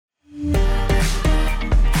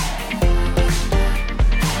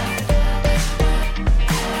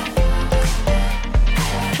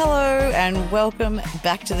welcome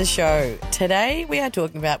back to the show. Today we are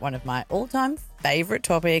talking about one of my all-time favourite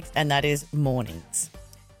topics, and that is mornings.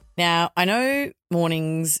 Now, I know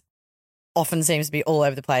mornings often seems to be all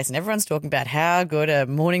over the place, and everyone's talking about how good a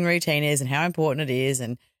morning routine is and how important it is,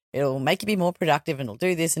 and it'll make you be more productive and it'll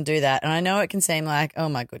do this and do that. And I know it can seem like, oh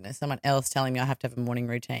my goodness, someone else telling me I have to have a morning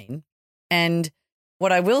routine. And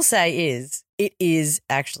what I will say is it is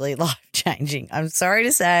actually life-changing. I'm sorry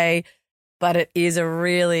to say, but it is a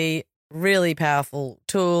really, really powerful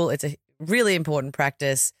tool. It's a really important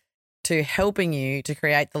practice to helping you to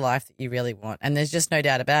create the life that you really want. And there's just no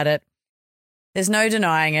doubt about it. There's no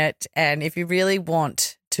denying it. And if you really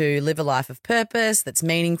want to live a life of purpose that's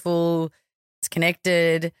meaningful, it's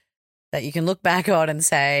connected, that you can look back on and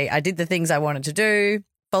say, I did the things I wanted to do,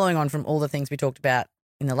 following on from all the things we talked about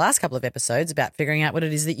in the last couple of episodes about figuring out what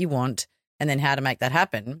it is that you want and then how to make that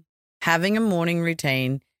happen, having a morning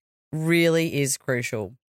routine really is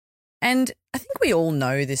crucial. And I think we all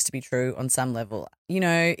know this to be true on some level. You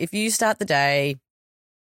know, if you start the day,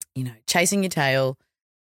 chasing your tail,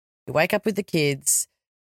 you wake up with the kids,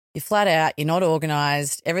 you're flat out, you're not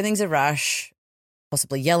organised, everything's a rush,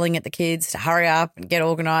 possibly yelling at the kids to hurry up and get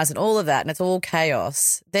organised and all of that, and it's all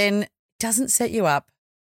chaos, then it doesn't set you up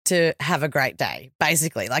to have a great day,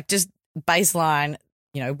 basically. Like just baseline,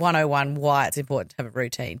 101 why it's important to have a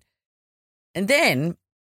routine. And then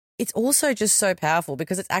it's also just so powerful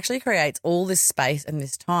because it actually creates all this space and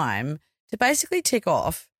this time to basically tick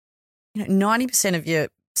off, 90% of your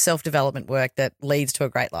self-development work that leads to a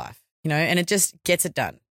great life, and it just gets it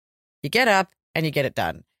done. You get up and you get it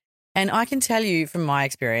done. And I can tell you from my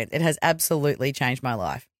experience, it has absolutely changed my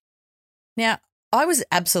life. Now, I was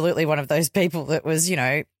absolutely one of those people that was,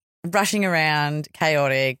 rushing around,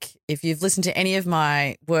 chaotic. If you've listened to any of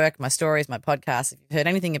my work, my stories, my podcasts, if you've heard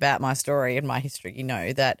anything about my story and my history, you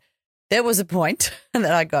know that there was a point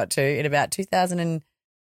that I got to in about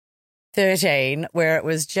 2013 where it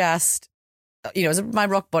was just, it was my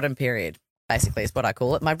rock bottom period, basically is what I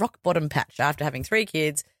call it, my rock bottom patch after having 3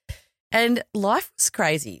 kids. And life was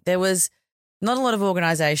crazy. There was not a lot of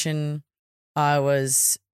organisation. I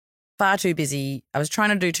was far too busy. I was trying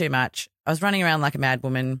to do too much. I was running around like a mad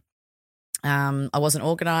woman. I wasn't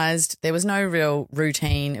organised. There was no real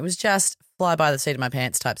routine. It was just fly by the seat of my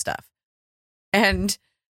pants type stuff. And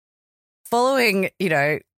following,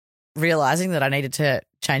 realising that I needed to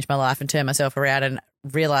change my life and turn myself around and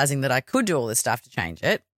realising that I could do all this stuff to change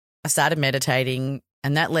it, I started meditating,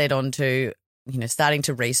 and that led on to, starting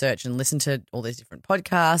to research and listen to all these different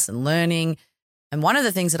podcasts and learning. And one of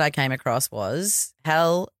the things that I came across was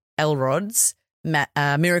Hal Elrod's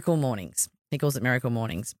Miracle Mornings. He calls it Miracle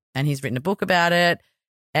Mornings, and he's written a book about it.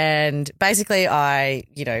 And basically I,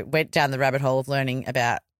 went down the rabbit hole of learning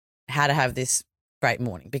about how to have this great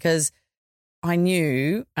morning because I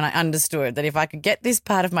knew and I understood that if I could get this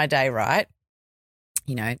part of my day right,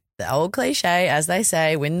 the old cliche, as they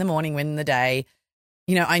say, win the morning, win the day,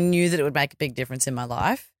 I knew that it would make a big difference in my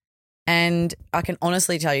life. And I can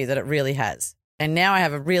honestly tell you that it really has. And now I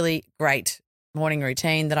have a really great morning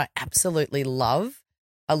routine that I absolutely love.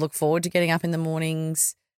 I look forward to getting up in the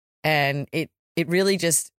mornings, and it really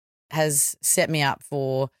just has set me up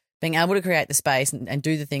for being able to create the space and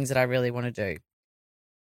do the things that I really want to do.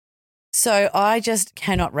 So I just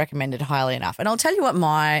cannot recommend it highly enough. And I'll tell you what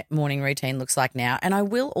my morning routine looks like now. And I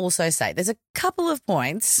will also say there's a couple of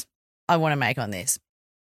points I want to make on this.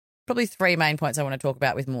 Probably 3 main points I want to talk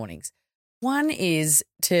about with mornings. One is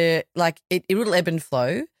to it will ebb and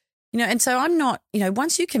flow. And so I'm not,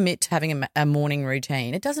 once you commit to having a morning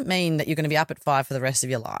routine, it doesn't mean that you're going to be up at 5 for the rest of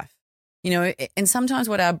your life. And sometimes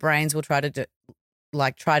what our brains will try to do,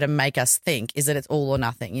 try to make us think is that it's all or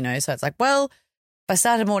nothing, So it's like, well, if I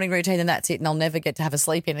start a morning routine, then that's it, and I'll never get to have a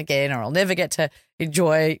sleep in again, or I'll never get to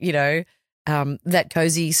enjoy, that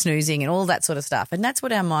cozy snoozing and all that sort of stuff. And that's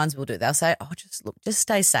what our minds will do. They'll say, oh, just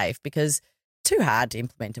stay safe because it's too hard to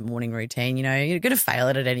implement a morning routine. You're going to fail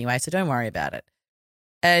at it anyway, so don't worry about it.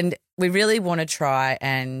 And we really want to try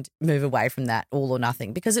and move away from that all or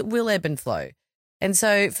nothing because it will ebb and flow. And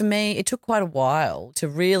so for me, it took quite a while to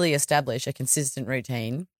really establish a consistent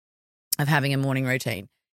routine of having a morning routine.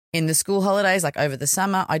 In the school holidays, like over the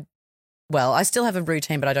summer, I still have a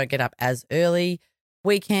routine, but I don't get up as early.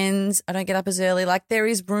 Weekends, I don't get up as early. There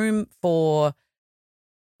is room for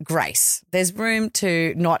grace. There's room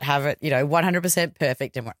to not have it, 100%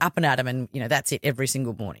 perfect and we're up and at 'em and, that's it every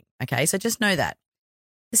single morning. Okay, so just know that.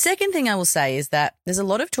 The second thing I will say is that there's a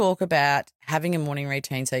lot of talk about having a morning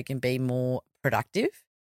routine so you can be more productive.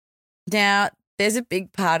 Now, there's a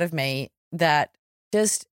big part of me that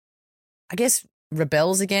just, I guess,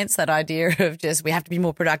 rebels against that idea of just we have to be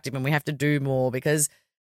more productive and we have to do more because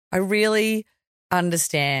I really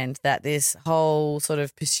understand that this whole sort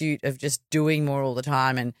of pursuit of just doing more all the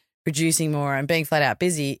time and producing more and being flat out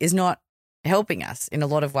busy is not helping us in a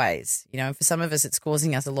lot of ways. You know, for some of us, it's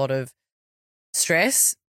causing us a lot of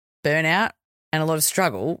stress, burnout, and a lot of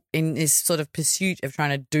struggle in this sort of pursuit of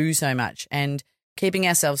trying to do so much and keeping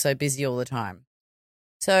ourselves so busy all the time.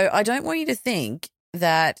 So I don't want you to think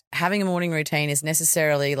that having a morning routine is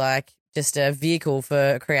necessarily like just a vehicle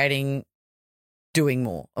for creating doing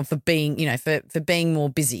more or for being, you know, for being more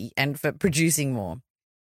busy and for producing more.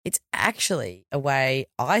 It's actually a way,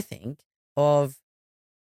 I think, of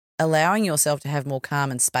allowing yourself to have more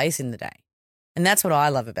calm and space in the day. And that's what I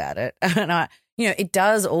love about it. And it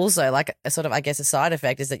does also, like a sort of, I guess, a side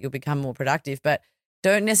effect is that you'll become more productive, but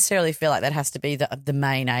don't necessarily feel like that has to be the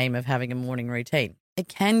main aim of having a morning routine. It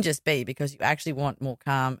can just be because you actually want more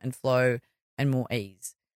calm and flow and more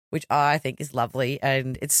ease, which I think is lovely.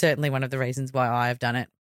 And it's certainly one of the reasons why I have done it.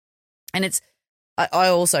 And I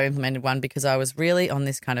also implemented one because I was really on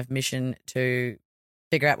this kind of mission to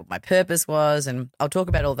figure out what my purpose was. And I'll talk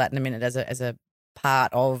about all that in a minute as a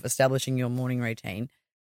part of establishing your morning routine.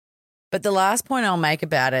 But the last point I'll make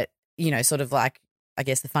about it, you know, sort of like, I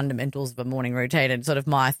guess, the fundamentals of a morning routine and sort of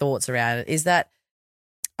my thoughts around it is that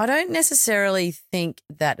I don't necessarily think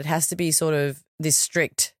that it has to be sort of this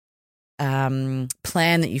strict plan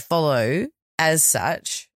that you follow as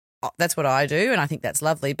such. That's what I do, and I think that's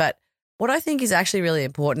lovely. But what I think is actually really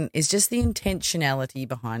important is just the intentionality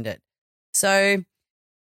behind it. So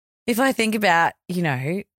if I think about, you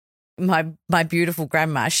know, my beautiful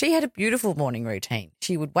grandma, she had a beautiful morning routine.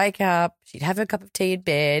 She would wake up, she'd have her cup of tea in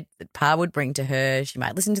bed that Pa would bring to her. She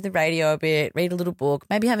might listen to the radio a bit, read a little book,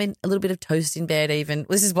 maybe having a little bit of toast in bed even.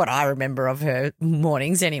 This is what I remember of her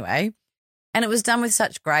mornings anyway. And it was done with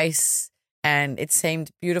such grace and it seemed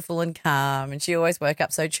beautiful and calm, and she always woke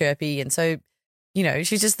up so chirpy and so, you know,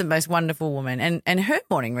 she's just the most wonderful woman. And her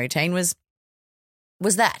morning routine was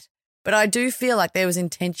that. But I do feel like there was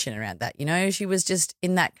intention around that, you know, she was just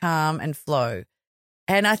in that calm and flow.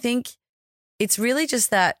 And I think it's really just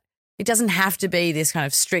that it doesn't have to be this kind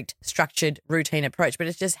of strict, structured routine approach, but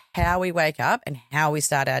it's just how we wake up and how we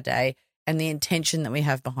start our day and the intention that we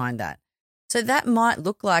have behind that. So that might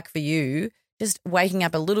look like for you just waking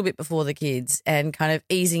up a little bit before the kids and kind of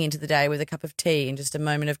easing into the day with a cup of tea and just a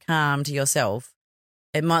moment of calm to yourself.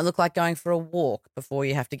 It might look like going for a walk before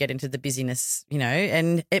you have to get into the busyness, you know,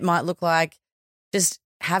 and it might look like just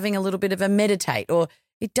having a little bit of a meditate, or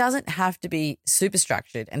it doesn't have to be super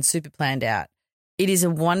structured and super planned out. It is a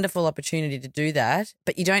wonderful opportunity to do that,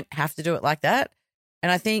 but you don't have to do it like that.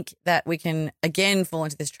 And I think that we can, again, fall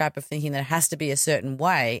into this trap of thinking that it has to be a certain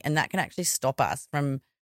way, and that can actually stop us from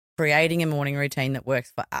creating a morning routine that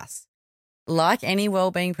works for us. Like any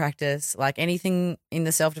wellbeing practice, like anything in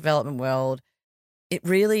the self-development world, it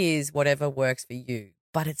really is whatever works for you,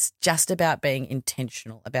 but it's just about being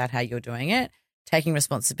intentional about how you're doing it, taking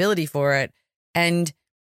responsibility for it, and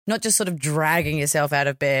not just sort of dragging yourself out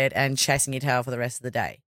of bed and chasing your tail for the rest of the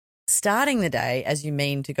day. Starting the day as you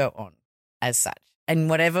mean to go on as such, and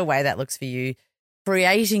whatever way that looks for you,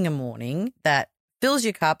 creating a morning that fills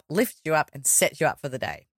your cup, lifts you up, and sets you up for the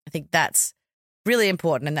day. I think that's really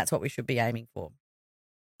important, and that's what we should be aiming for.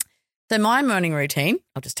 So my morning routine,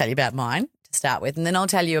 I'll just tell you about mine to start with, and then I'll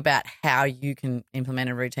tell you about how you can implement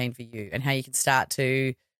a routine for you and how you can start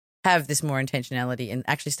to have this more intentionality and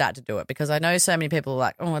actually start to do it, because I know so many people are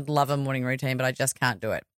like, oh, I'd love a morning routine, but I just can't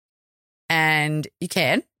do it. And you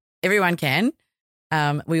can. Everyone can.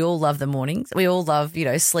 We all love the mornings. We all love, you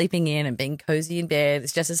know, sleeping in and being cozy in bed.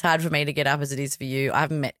 It's just as hard for me to get up as it is for you. I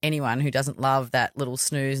haven't met anyone who doesn't love that little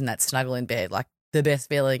snooze and that snuggle in bed, like the best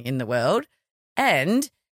feeling in the world. And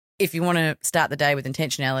if you want to start the day with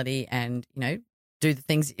intentionality and, you know, do the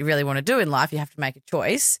things that you really want to do in life, you have to make a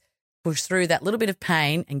choice, push through that little bit of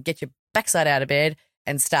pain and get your backside out of bed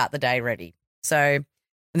and start the day ready. So, and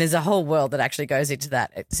there's a whole world that actually goes into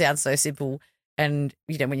that. It sounds so simple. And,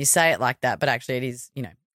 you know, when you say it like that, but actually it is, you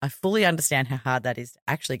know, I fully understand how hard that is to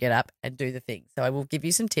actually get up and do the thing. So I will give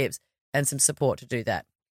you some tips and some support to do that.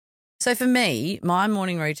 So for me, my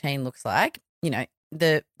morning routine looks like, you know,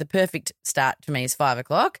 the perfect start to me is 5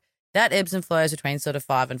 o'clock. That ebbs and flows between sort of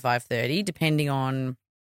 5 and 5:30, depending on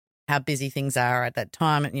how busy things are at that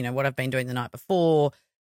time, and, you know, what I've been doing the night before,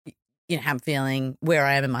 you know, how I'm feeling, where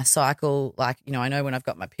I am in my cycle. Like, you know, I know when I've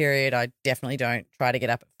got my period, I definitely don't try to get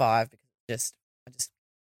up at 5 because I just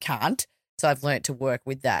can't. So I've learnt to work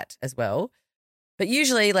with that as well. But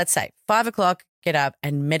usually, let's say 5 o'clock, get up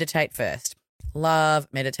and meditate first. Love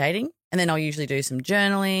meditating. And then I'll usually do some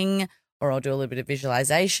journaling, or I'll do a little bit of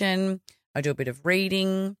visualization. I'll do a bit of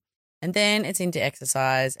reading. And then it's into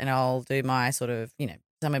exercise, and I'll do my sort of, you know,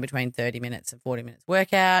 somewhere between 30 minutes and 40 minutes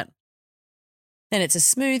workout. Then it's a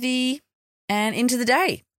smoothie and into the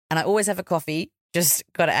day. And I always have a coffee. Just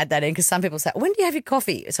got to add that in because some people say, when do you have your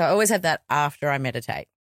coffee? So I always have that after I meditate.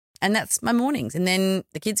 And that's my mornings. And then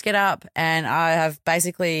the kids get up and I have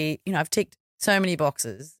basically, I've ticked so many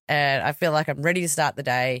boxes and I feel like I'm ready to start the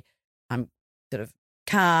day. I'm sort of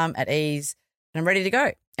calm, at ease, and I'm ready to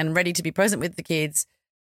go and I'm ready to be present with the kids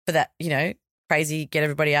for that, crazy, get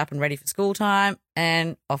everybody up and ready for school time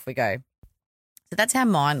and off we go. So that's how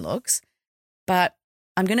mine looks. But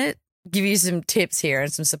I'm going to give you some tips here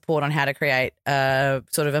and some support on how to create a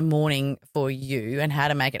sort of a morning for you and how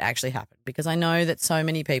to make it actually happen, because I know that so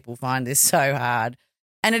many people find this so hard,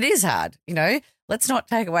 and it is hard. Let's not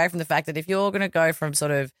take away from the fact that if you're going to go from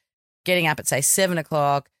sort of getting up at say 7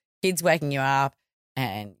 o'clock, kids waking you up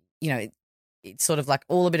and, it's sort of like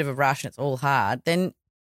all a bit of a rush and it's all hard, then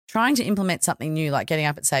trying to implement something new like getting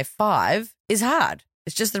up at say 5 is hard.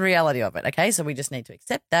 It's just the reality of it. Okay. So we just need to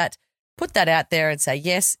accept that. Put that out there and say,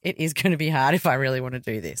 yes, it is going to be hard if I really want to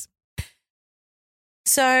do this.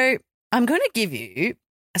 So I'm going to give you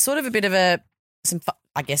a sort of a bit of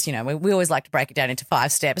I guess, we always like to break it down into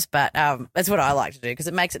 5 steps, but that's what I like to do because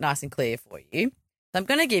it makes it nice and clear for you. So I'm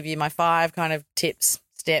going to give you my 5 kind of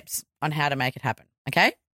steps on how to make it happen.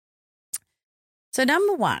 Okay. So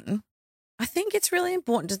number 1, I think it's really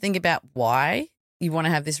important to think about why you want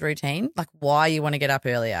to have this routine, like why you want to get up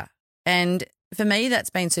earlier. And for me, that's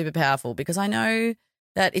been super powerful because I know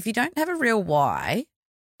that if you don't have a real why,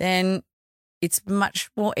 then it's much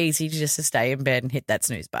more easy to just to stay in bed and hit that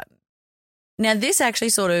snooze button. Now, this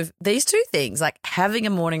actually these 2 things, like having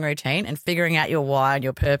a morning routine and figuring out your why and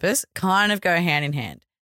your purpose, kind of go hand in hand.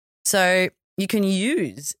 So you can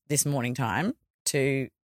use this morning time to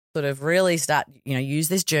sort of really start, use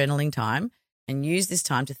this journaling time and use this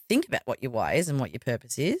time to think about what your why is and what your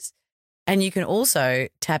purpose is. And you can also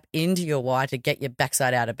tap into your why to get your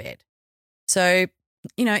backside out of bed. So,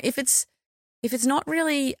 if it's not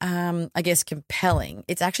really, I guess, compelling,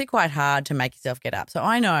 it's actually quite hard to make yourself get up. So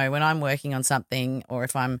I know when I'm working on something or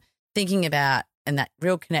if I'm thinking about and that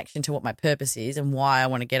real connection to what my purpose is and why I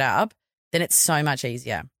want to get up, then it's so much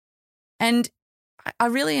easier. And I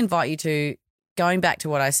really invite you to, going back to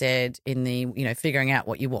what I said in the, figuring out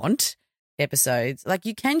what you want episodes, like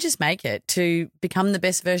you can just make it to become the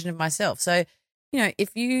best version of myself. So,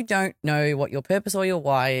 if you don't know what your purpose or your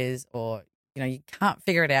why is, or, you can't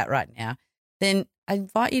figure it out right now, then I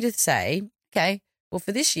invite you to say, okay, well,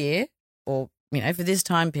 for this year or, for this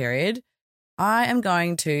time period, I am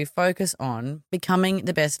going to focus on becoming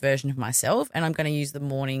the best version of myself. And I'm going to use the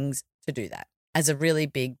mornings to do that as a really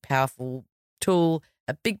big, powerful tool,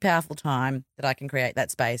 a big, powerful time that I can create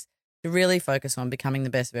that space to really focus on becoming the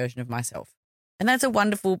best version of myself. And that's a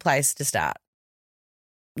wonderful place to start.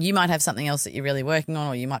 You might have something else that you're really working on,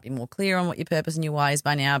 or you might be more clear on what your purpose and your why is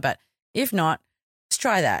by now. But if not, let's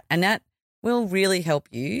try that. And that will really help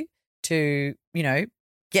you to,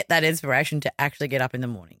 get that inspiration to actually get up in the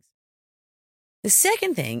mornings. The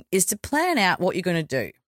second thing is to plan out what you're going to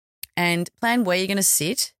do and plan where you're going to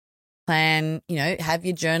sit, plan, have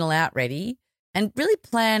your journal out ready and really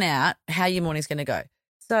plan out how your morning's going to go.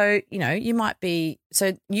 So, you might be,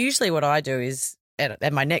 so usually what I do is, and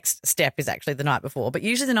my next step is actually the night before, but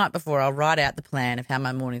usually the night before I'll write out the plan of how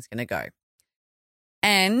my morning's going to go.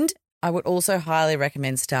 And I would also highly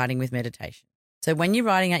recommend starting with meditation. So when you're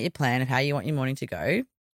writing out your plan of how you want your morning to go,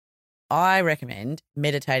 I recommend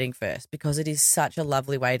meditating first because it is such a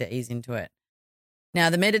lovely way to ease into it. Now,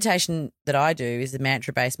 the meditation that I do is the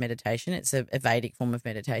mantra-based meditation. It's a Vedic form of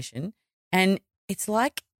meditation. And it's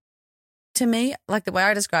like, to me, like the way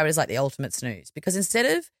I describe it is like the ultimate snooze, because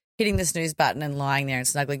instead of hitting the snooze button and lying there and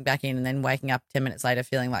snuggling back in and then waking up 10 minutes later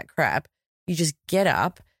feeling like crap, you just get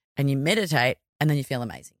up and you meditate and then you feel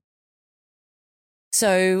amazing.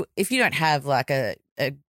 So if you don't have like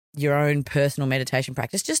your own personal meditation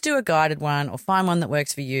practice, just do a guided one or find one that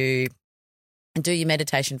works for you and do your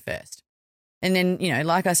meditation first. And then,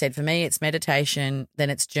 like I said, for me, it's meditation, then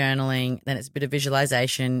it's journaling, then it's a bit of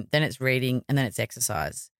visualization, then it's reading, and then it's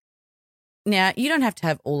exercise. Now, you don't have to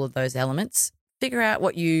have all of those elements. Figure out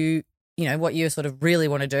what you sort of really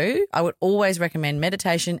want to do. I would always recommend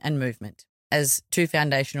meditation and movement as 2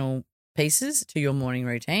 foundational pieces to your morning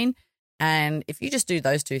routine. And if you just do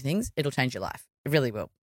those 2 things, it'll change your life. It really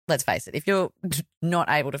will. Let's face it. If you're not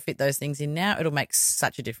able to fit those things in now, it'll make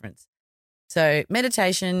such a difference. So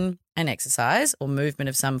meditation and exercise or movement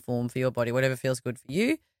of some form for your body, whatever feels good for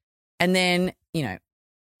you. And then,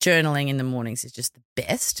 journaling in the mornings is just the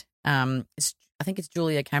best. I think it's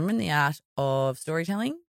Julia Cameron, The Art of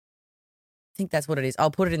Storytelling. think that's what it is.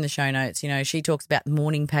 I'll put it in the show notes. You know, she talks about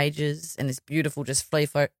morning pages and this beautiful just free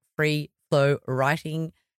flow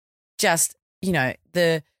writing. Just, you know,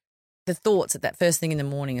 the thoughts at that first thing in the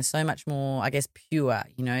morning are so much more, I guess, pure,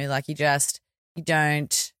 you know, like you can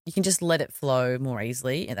just let it flow more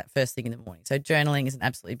easily at that first thing in the morning. So journaling is an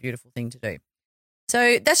absolutely beautiful thing to do.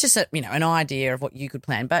 So that's just an idea of what you could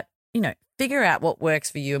plan, but, you know, figure out what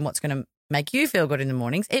works for you and what's going to make you feel good in the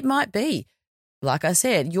mornings. It might be, like I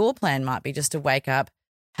said, your plan might be just to wake up,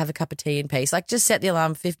 have a cup of tea in peace, like just set the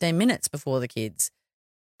alarm 15 minutes before the kids.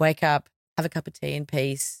 Wake up, have a cup of tea in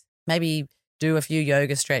peace, maybe do a few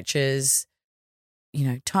yoga stretches, you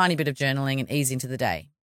know, tiny bit of journaling and ease into the day.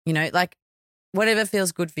 You know, like whatever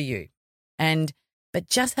feels good for you. But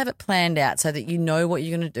just have it planned out so that you know what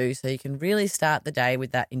you're going to do so you can really start the day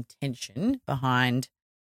with that intention behind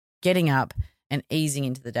getting up and easing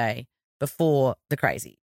into the day before the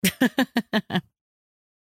crazy.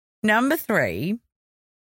 Number 3.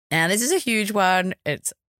 Now, this is a huge one.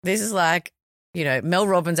 This is like, you know, Mel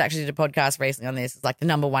Robbins actually did a podcast recently on this. It's like the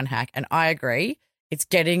number 1 hack. And I agree. It's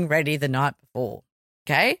getting ready the night before.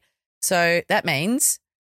 Okay. So that means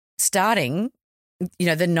starting, you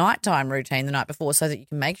know, the nighttime routine the night before so that you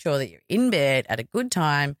can make sure that you're in bed at a good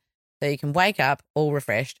time so you can wake up all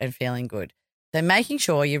refreshed and feeling good. So making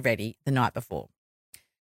sure you're ready the night before.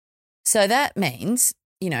 So that means,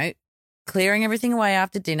 you know, clearing everything away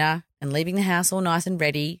after dinner and leaving the house all nice and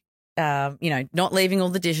ready. You know, not leaving all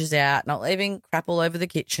the dishes out, not leaving crap all over the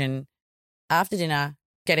kitchen. After dinner,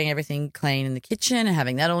 getting everything clean in the kitchen and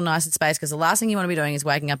having that all nice and space, because the last thing you want to be doing is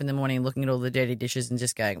waking up in the morning and looking at all the dirty dishes and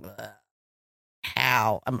just going,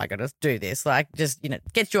 how am I going to do this? Like, just, you know,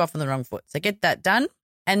 gets you off on the wrong foot. So get that done.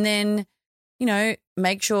 And then, you know,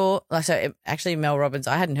 make sure, like, so actually Mel Robbins,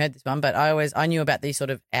 I hadn't heard this one, but I knew about the sort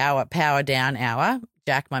of power down hour.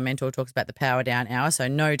 Jack, my mentor, talks about the power down hour. So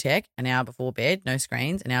no tech, an hour before bed, no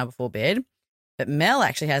screens, an hour before bed. But Mel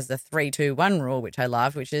actually has the 3-2-1 rule, which I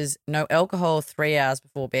love, which is no alcohol 3 hours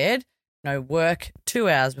before bed, no work 2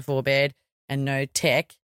 hours before bed, and no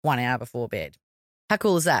tech 1 hour before bed. How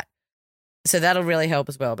cool is that? So that'll really help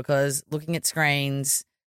as well, because looking at screens,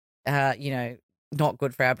 you know, not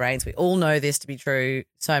good for our brains. We all know this to be true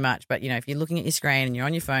so much, but, you know, if you're looking at your screen and you're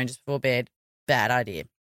on your phone just before bed, bad idea.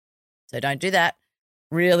 So don't do that.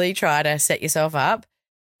 Really try to set yourself up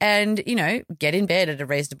and, you know, get in bed at a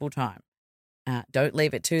reasonable time. Don't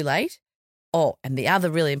leave it too late. Oh, and the other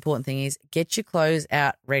really important thing is get your clothes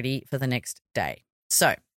out ready for the next day.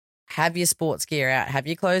 So have your sports gear out, have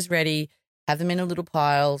your clothes ready, have them in a little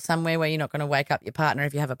pile somewhere where you're not going to wake up your partner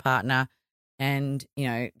if you have a partner, and, you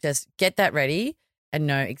know, just get that ready and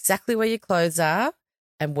know exactly where your clothes are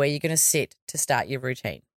and where you're going to sit to start your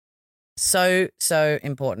routine. So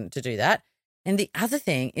important to do that. And the other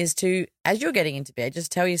thing is to, as you're getting into bed,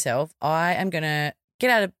 just tell yourself, I am going to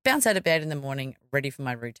bounce out of bed in the morning, ready for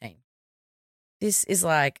my routine. This is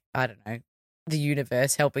like, I don't know, the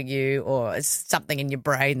universe helping you, or it's something in your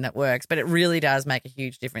brain that works, but it really does make a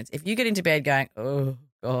huge difference. If you get into bed going, oh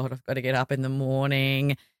God, I've got to get up in the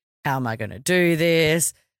morning. How am I going to do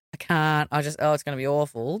this? I can't. It's going to be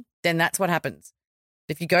awful. Then that's what happens.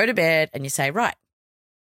 If you go to bed and you say, right,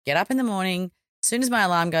 get up in the morning, as soon as my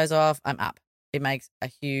alarm goes off, I'm up. It makes a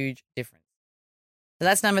huge difference. So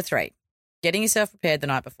that's number 3, getting yourself prepared the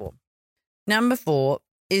night before. Number 4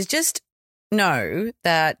 is just know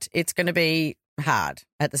that it's going to be hard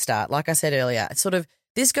at the start. Like I said earlier, it's sort of,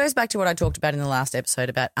 this goes back to what I talked about in the last episode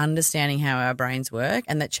about understanding how our brains work,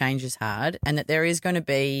 and that change is hard, and that there is going to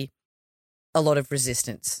be a lot of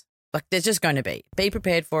resistance. Like, there's just going to be. Be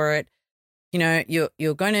prepared for it. You know,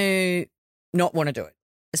 you're going to not want to do it,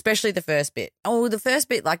 especially the first bit. Oh, the first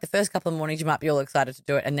bit, like the first couple of mornings, you might be all excited to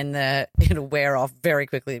do it, and then it'll wear off very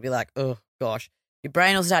quickly. It'll be like, oh gosh, your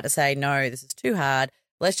brain will start to say, no, this is too hard.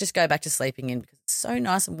 Let's just go back to sleeping in, because it's so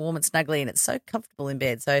nice and warm and snuggly and it's so comfortable in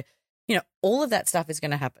bed. So, you know, all of that stuff is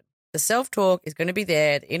going to happen. The self-talk is going to be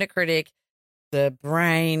there, the inner critic, the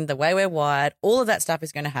brain, the way we're wired, all of that stuff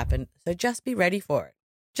is going to happen. So just be ready for it.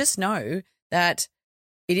 Just know that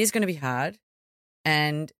it is going to be hard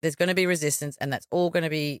and there's going to be resistance, and that's all going to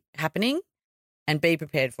be happening, and be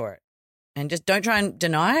prepared for it. And just don't try and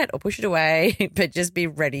deny it or push it away, but just be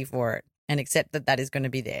ready for it and accept that that is going to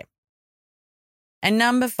be there. And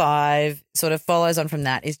number 5 sort of follows on from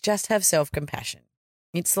that, is just have self-compassion.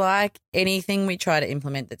 It's like anything we try to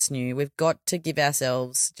implement that's new, we've got to give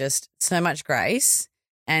ourselves just so much grace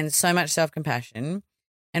and so much self-compassion,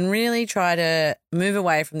 and really try to move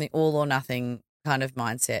away from the all or nothing kind of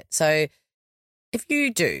mindset. So if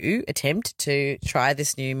you do attempt to try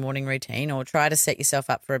this new morning routine, or try to set yourself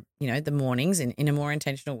up for, you know, the mornings in a more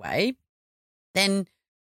intentional way, then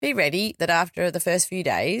be ready that after the first few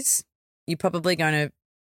days, you're probably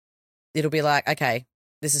it'll be like, okay,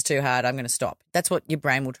 this is too hard, I'm going to stop. That's what your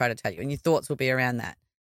brain will try to tell you, and your thoughts will be around that.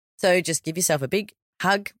 So just give yourself a big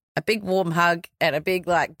hug, a big warm hug, and a big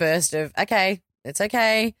burst of, okay, it's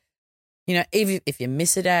okay. If you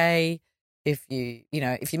miss a day, if you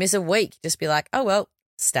miss a week, just be like, oh, well,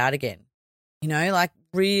 start again.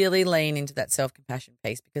 Really lean into that self-compassion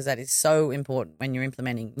piece, because that is so important when you're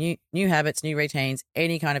implementing new habits, new routines,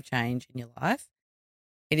 any kind of change in your life.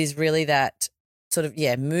 It is really that sort of,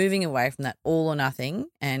 moving away from that all or nothing,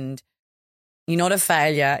 and you're not a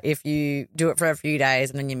failure if you do it for a few days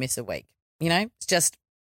and then you miss a week. It's just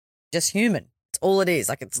human. It's all it is.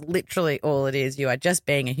 It's literally all it is. You are just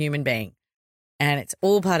being a human being, and it's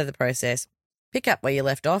all part of the process. Pick up where you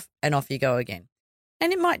left off and off you go again.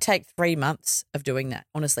 And it might take 3 months of doing that,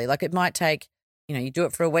 honestly. It might take, you do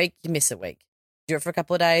it for a week, you miss a week. Do it for a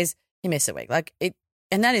couple of days, you miss a week.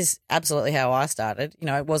 And that is absolutely how I started.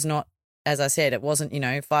 It was not, as I said, it wasn't,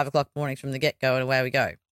 5 o'clock mornings from the get-go and away we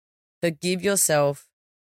go. So give yourself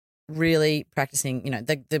really practicing,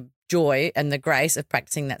 the joy and the grace of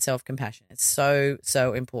practicing that self-compassion. It's so,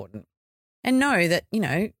 so important. And know that,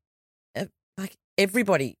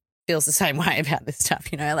 everybody feels the same way about this stuff.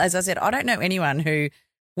 As I said, I don't know anyone who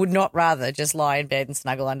would not rather just lie in bed and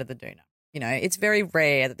snuggle under the doona. It's very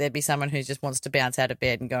rare that there'd be someone who just wants to bounce out of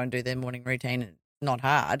bed and go and do their morning routine, and it's not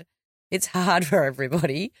hard. It's hard for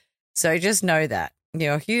everybody. So just know that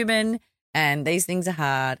you're human and these things are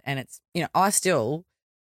hard, and it's, I still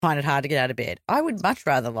find it hard to get out of bed. I would much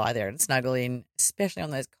rather lie there and snuggle in, especially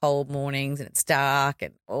on those cold mornings and it's dark,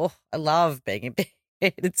 and I love being in bed.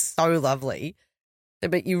 It's so lovely.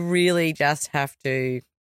 But you really just have to,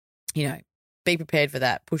 be prepared for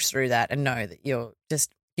that, push through that, and know that you're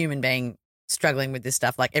just a human being struggling with this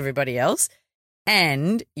stuff like everybody else,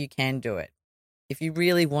 and you can do it. If you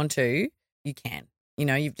really want to, you can.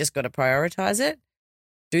 You've just got to prioritize it,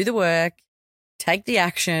 do the work, take the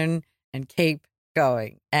action, and keep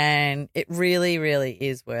going. And it really, really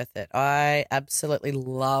is worth it. I absolutely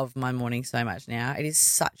love my morning so much now. It is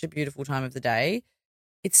such a beautiful time of the day.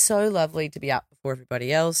 It's so lovely to be up before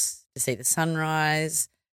everybody else, to see the sunrise,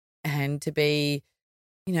 and to be,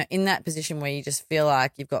 in that position where you just feel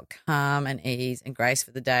like you've got calm and ease and grace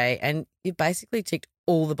for the day, and you've basically ticked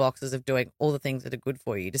all the boxes of doing all the things that are good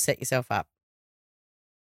for you to set yourself up.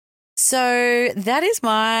 So that is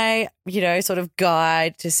my, sort of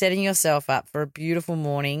guide to setting yourself up for a beautiful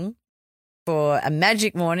morning, for a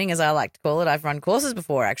magic morning, as I like to call it. I've run courses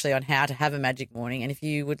before actually on how to have a magic morning. And if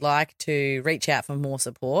you would like to reach out for more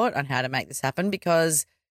support on how to make this happen, because,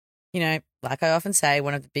 like I often say,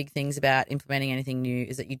 one of the big things about implementing anything new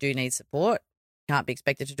is that you do need support. You can't be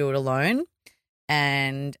expected to do it alone.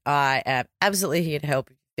 And I am absolutely here to help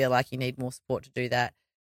if you feel like you need more support to do that.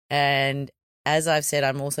 And as I've said,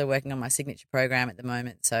 I'm also working on my signature program at the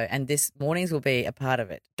moment. And this mornings will be a part of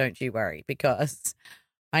it. Don't you worry, because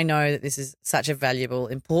I know that this is such a valuable,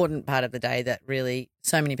 important part of the day that really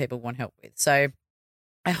so many people want help with. So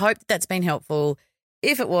I hope that's been helpful.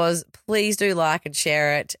 If it was, please do like and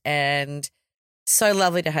share it. And so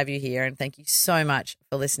lovely to have you here. And thank you so much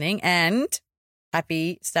for listening, and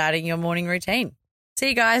happy starting your morning routine. See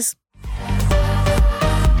you guys.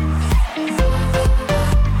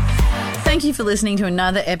 Thank you for listening to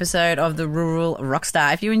another episode of The Rural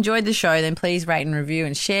Rockstar. If you enjoyed the show, then please rate and review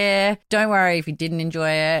and share. Don't worry if you didn't enjoy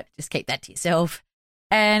it. Just keep that to yourself.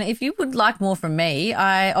 And if you would like more from me,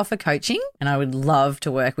 I offer coaching, and I would love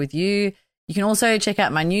to work with you. You can also check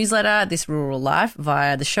out my newsletter, This Rural Life,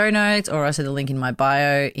 via the show notes, or also the link in my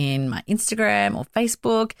bio in my Instagram or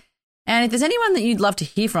Facebook. And if there's anyone that you'd love to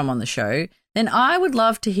hear from on the show, then I would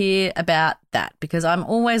love to hear about that, because I'm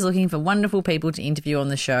always looking for wonderful people to interview on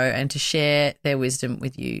the show and to share their wisdom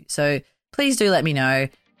with you. So please do let me know.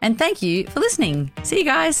 And thank you for listening. See you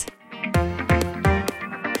guys.